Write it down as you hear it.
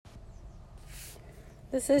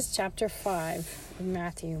This is chapter 5 of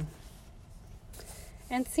Matthew.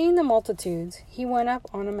 And seeing the multitudes, he went up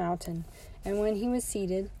on a mountain, and when he was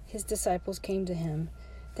seated, his disciples came to him.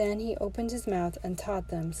 Then he opened his mouth and taught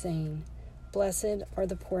them, saying, Blessed are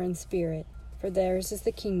the poor in spirit, for theirs is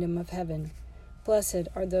the kingdom of heaven. Blessed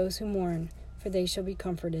are those who mourn, for they shall be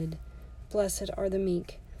comforted. Blessed are the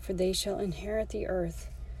meek, for they shall inherit the earth.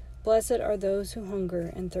 Blessed are those who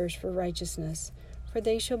hunger and thirst for righteousness, for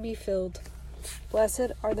they shall be filled.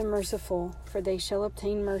 Blessed are the merciful, for they shall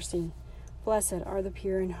obtain mercy. Blessed are the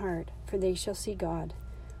pure in heart, for they shall see God.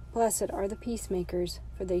 Blessed are the peacemakers,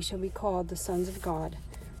 for they shall be called the sons of God.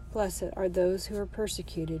 Blessed are those who are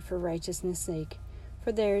persecuted for righteousness' sake,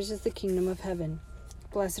 for theirs is the kingdom of heaven.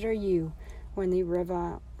 Blessed are you when they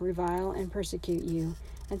revile and persecute you,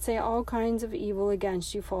 and say all kinds of evil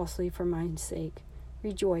against you falsely for my sake.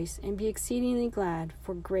 Rejoice and be exceedingly glad,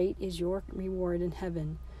 for great is your reward in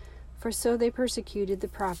heaven. For so they persecuted the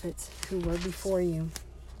prophets who were before you.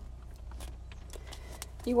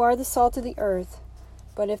 You are the salt of the earth,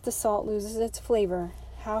 but if the salt loses its flavor,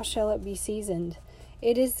 how shall it be seasoned?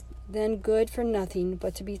 It is then good for nothing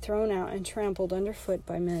but to be thrown out and trampled underfoot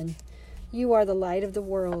by men. You are the light of the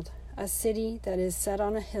world. A city that is set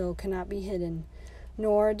on a hill cannot be hidden,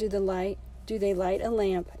 nor do they light a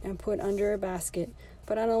lamp and put under a basket,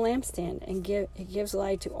 but on a lampstand, and it gives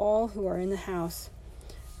light to all who are in the house.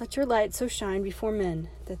 Let your light so shine before men,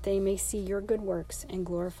 that they may see your good works and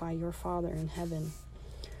glorify your Father in heaven.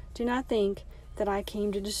 Do not think that I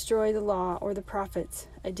came to destroy the law or the prophets.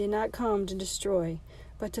 I did not come to destroy,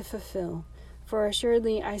 but to fulfill. For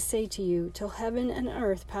assuredly I say to you, till heaven and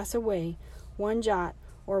earth pass away, one jot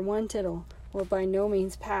or one tittle will by no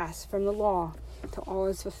means pass from the law till all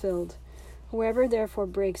is fulfilled. Whoever therefore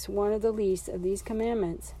breaks one of the least of these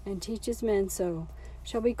commandments and teaches men so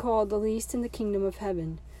shall be called the least in the kingdom of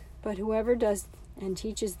heaven. But whoever does and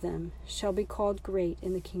teaches them shall be called great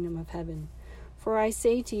in the kingdom of heaven. For I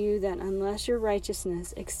say to you that unless your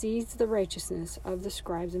righteousness exceeds the righteousness of the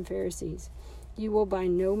scribes and Pharisees, you will by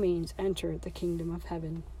no means enter the kingdom of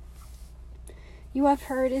heaven. You have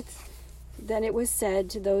heard that it was said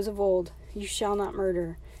to those of old, You shall not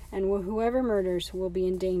murder, and whoever murders will be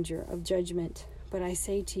in danger of judgment. But I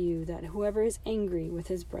say to you that whoever is angry with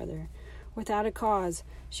his brother without a cause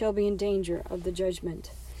shall be in danger of the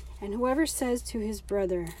judgment. And whoever says to his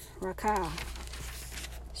brother, Rakah,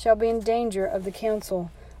 shall be in danger of the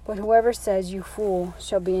council, but whoever says, You fool,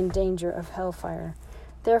 shall be in danger of hellfire.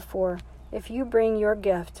 Therefore, if you bring your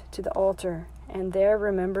gift to the altar, and there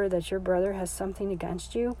remember that your brother has something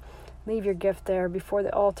against you, leave your gift there before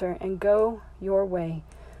the altar, and go your way.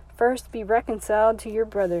 First be reconciled to your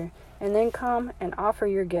brother, and then come and offer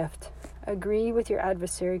your gift. Agree with your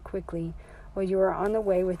adversary quickly, while you are on the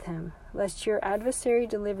way with him, lest your adversary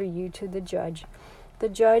deliver you to the judge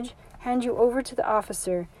hand you over to the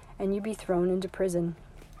officer, and you be thrown into prison.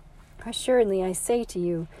 Assuredly, I say to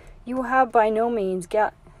you, you will have by no means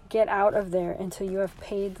get out of there until you have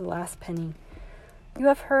paid the last penny. You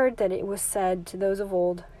have heard that it was said to those of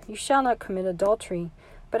old, You shall not commit adultery.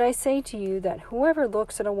 But I say to you that whoever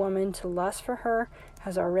looks at a woman to lust for her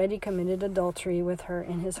has already committed adultery with her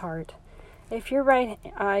in his heart. If your right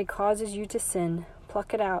eye causes you to sin,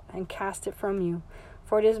 pluck it out and cast it from you.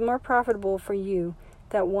 For it is more profitable for you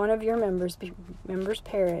that one of your members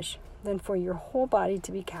perish, than for your whole body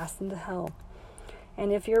to be cast into hell.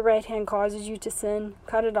 And if your right hand causes you to sin,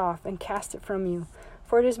 cut it off and cast it from you.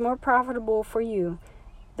 For it is more profitable for you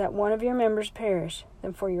that one of your members perish,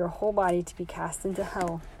 than for your whole body to be cast into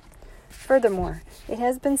hell. Furthermore, it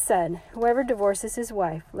has been said, Whoever divorces his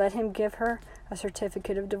wife, let him give her a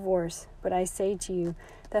certificate of divorce. But I say to you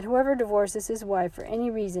that whoever divorces his wife for any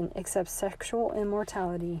reason except sexual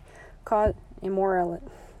immorality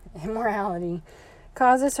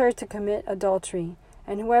causes her to commit adultery,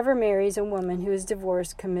 and whoever marries a woman who is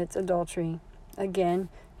divorced commits adultery. Again,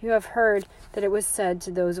 you have heard that it was said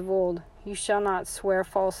to those of old, You shall not swear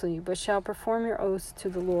falsely, but shall perform your oaths to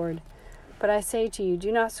the Lord. But I say to you,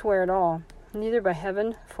 do not swear at all, neither by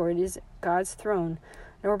heaven, for it is God's throne,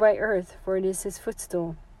 nor by earth, for it is his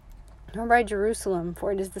footstool, nor by Jerusalem,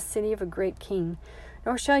 for it is the city of a great king.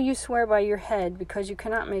 Nor shall you swear by your head, because you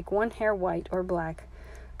cannot make one hair white or black.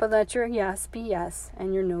 But let your yes be yes,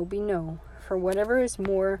 and your no be no. For whatever is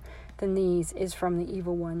more than these is from the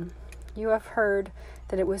evil one. You have heard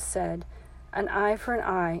that it was said, An eye for an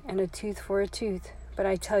eye, and a tooth for a tooth. But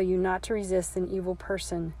I tell you not to resist an evil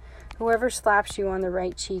person. Whoever slaps you on the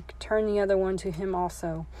right cheek, turn the other one to him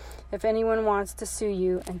also. If anyone wants to sue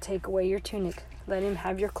you and take away your tunic, let him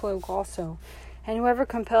have your cloak also. And whoever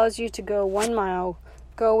compels you to go 1 mile,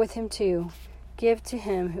 go with him 2. Give to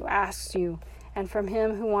him who asks you, and from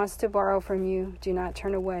him who wants to borrow from you, do not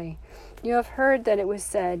turn away. You have heard that it was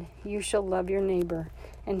said, 'You shall love your neighbor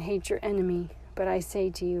and hate your enemy.' But I say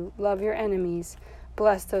to you, love your enemies,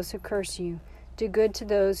 bless those who curse you, do good to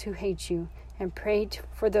those who hate you, and pray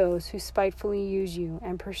for those who spitefully use you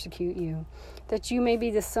and persecute you, that you may be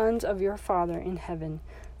the sons of your Father in heaven.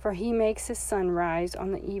 For he makes his sun rise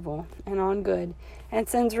on the evil and on good, and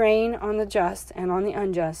sends rain on the just and on the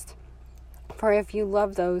unjust. For if you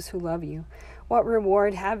love those who love you, what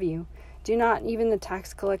reward have you? Do not even the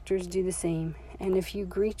tax collectors do the same? And if you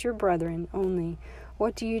greet your brethren only,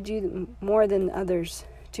 what do you do more than others?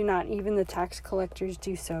 Do not even the tax collectors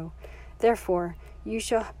do so? Therefore, you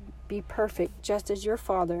shall be perfect, just as your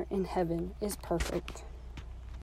Father in heaven is perfect."